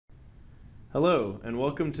Hello, and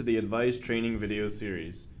welcome to the AdVISE training video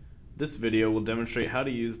series. This video will demonstrate how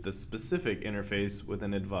to use the specific interface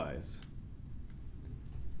within AdVISE.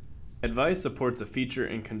 AdVISE supports a feature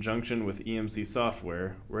in conjunction with EMC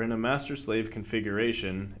software, where in a master-slave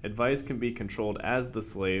configuration, AdVISE can be controlled as the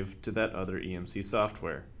slave to that other EMC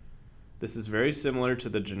software. This is very similar to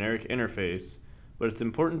the generic interface, but it's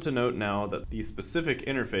important to note now that the specific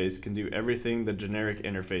interface can do everything the generic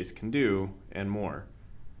interface can do, and more.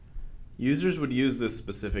 Users would use this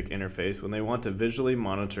specific interface when they want to visually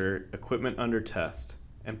monitor equipment under test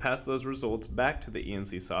and pass those results back to the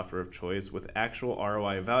EMC software of choice with actual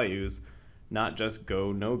ROI values, not just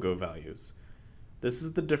go, no-go values. This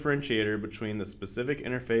is the differentiator between the specific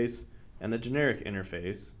interface and the generic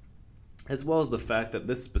interface, as well as the fact that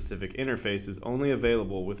this specific interface is only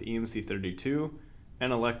available with EMC32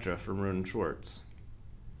 and Electra from Rohde and Schwarz.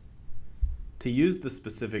 To use the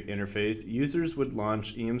specific interface, users would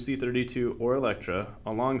launch EMC32 or Electra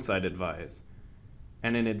alongside AdVISE,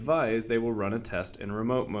 and in AdVISE they will run a test in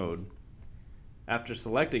remote mode. After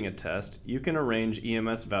selecting a test, you can arrange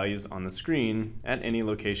EMS values on the screen at any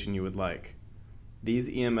location you would like.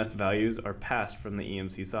 These EMS values are passed from the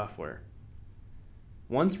EMC software.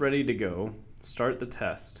 Once ready to go, start the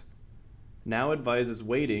test. Now AdVISE is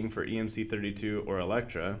waiting for EMC32 or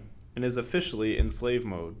Electra and is officially in slave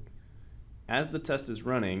mode. As the test is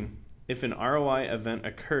running, if an ROI event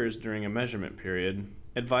occurs during a measurement period,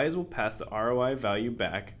 AdVISE will pass the ROI value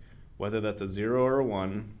back, whether that's a 0 or a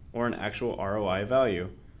 1, or an actual ROI value.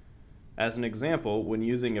 As an example, when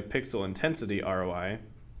using a pixel intensity ROI,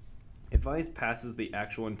 AdVISE passes the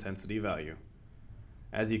actual intensity value.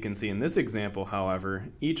 As you can see in this example, however,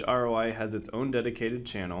 each ROI has its own dedicated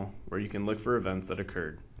channel where you can look for events that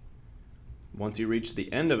occurred. Once you reach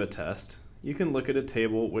the end of a test, you can look at a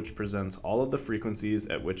table which presents all of the frequencies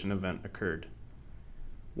at which an event occurred.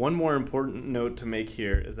 One more important note to make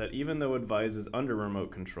here is that even though AdVISE is under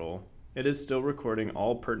remote control, it is still recording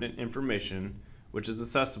all pertinent information which is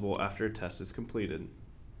accessible after a test is completed.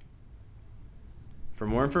 For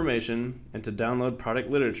more information and to download product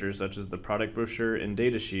literature such as the product brochure and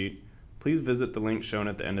datasheet, please visit the link shown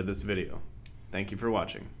at the end of this video. Thank you for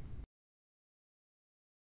watching.